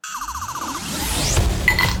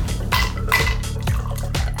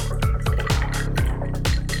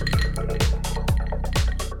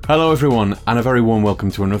Hello everyone, and a very warm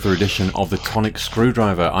welcome to another edition of the Tonic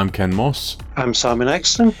Screwdriver. I'm Ken Moss. I'm Simon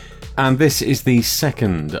Exton. And this is the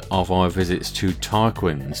second of our visits to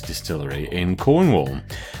Tarquin's distillery in Cornwall.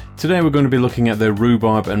 Today we're going to be looking at their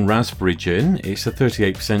rhubarb and raspberry gin. It's a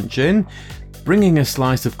 38% gin, bringing a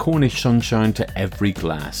slice of Cornish sunshine to every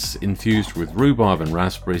glass, infused with rhubarb and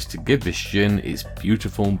raspberries to give this gin its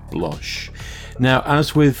beautiful blush. Now,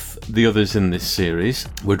 as with the others in this series,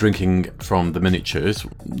 we're drinking from the miniatures,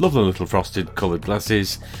 lovely little frosted coloured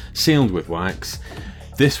glasses, sealed with wax.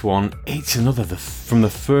 This one, it's another from the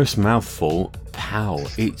first mouthful. Pow,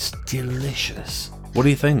 it's delicious. What do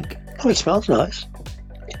you think? Oh, it smells nice.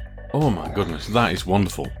 Oh my goodness, that is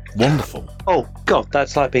wonderful. Wonderful. Oh, God,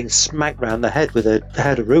 that's like being smacked round the head with a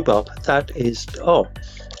head of rhubarb. That is,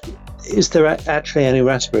 Is there actually any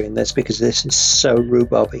raspberry in this? Because this is so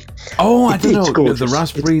rhubarby. Oh, I don't know. Gorgeous. The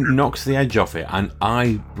raspberry knocks the edge off it, and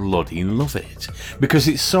I bloody love it. Because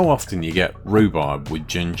it's so often you get rhubarb with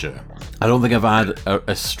ginger. I don't think I've had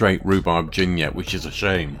a straight rhubarb gin yet, which is a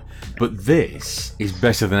shame. But this is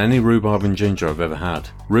better than any rhubarb and ginger I've ever had.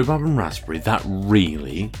 Rhubarb and raspberry, that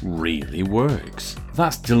really, really works.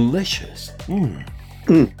 That's delicious. Yeah,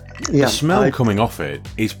 The smell coming off it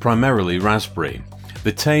is primarily raspberry.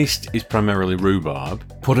 The taste is primarily rhubarb.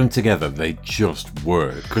 Put them together, they just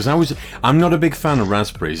work. Because I'm not a big fan of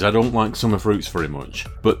raspberries. I don't like summer fruits very much.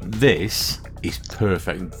 But this is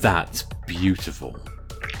perfect. That's beautiful.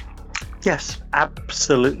 Yes,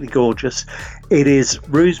 absolutely gorgeous. It is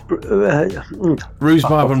Rhubarb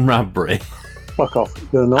and raspberry. Fuck off.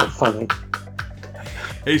 You're not funny.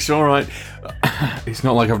 It's all right. It's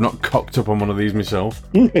not like I've not cocked up on one of these myself.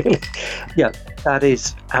 Yeah, that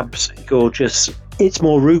is absolutely gorgeous. It's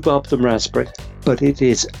more rhubarb than raspberry, but it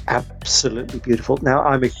is absolutely beautiful. Now,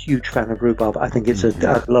 I'm a huge fan of rhubarb. I think it's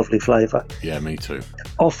a lovely flavour. Yeah, me too.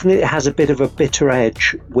 Often it has a bit of a bitter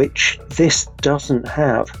edge, which this doesn't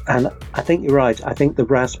have. And I think you're right. I think the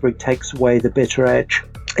raspberry takes away the bitter edge.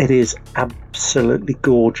 It is absolutely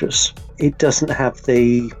gorgeous. It doesn't have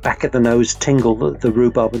the back of the nose tingle that the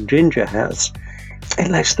rhubarb and ginger has. It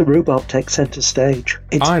lets the rhubarb take centre stage.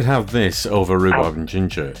 I'd have this over rhubarb and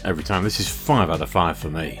ginger every time. This is 5 out of 5 for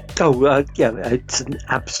me. Yeah, it's an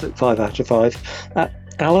absolute 5 out of 5.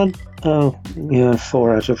 Alan? Oh, yeah,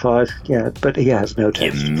 4 out of 5. Yeah, but he has no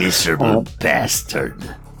taste. You miserable bastard.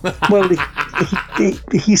 Well,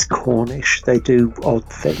 he's Cornish. They do odd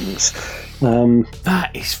things.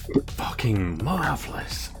 That is fucking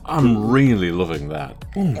marvellous. I'm really loving that.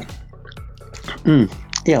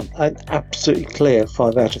 Yeah, absolutely clear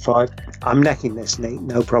 5 out of 5. I'm necking this neat,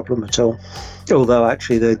 no problem at all. Although,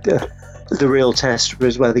 actually, the real test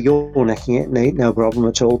is whether you're necking it neat, no problem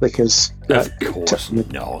at all, because... Of course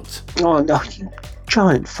not. Oh, no, you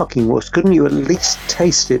giant fucking wuss. Couldn't you at least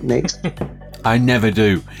taste it neat? I never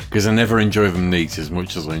do, because I never enjoy them neat as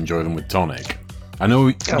much as I enjoy them with tonic. I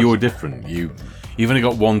know you're different. You've only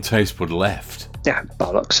got one taste bud left. Yeah,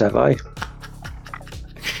 bollocks have I.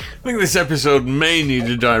 I think this episode may need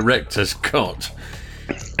a director's cut.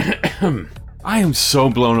 I am so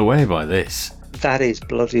blown away by this. That is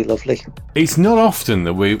bloody lovely. It's not often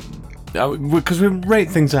that because we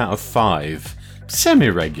rate things out of 5,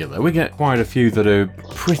 semi-regular. We get quite a few that are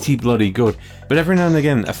pretty bloody good. But every now and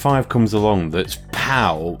again, a 5 comes along that's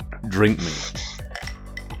pow, drink me.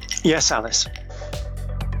 Yes, Alice.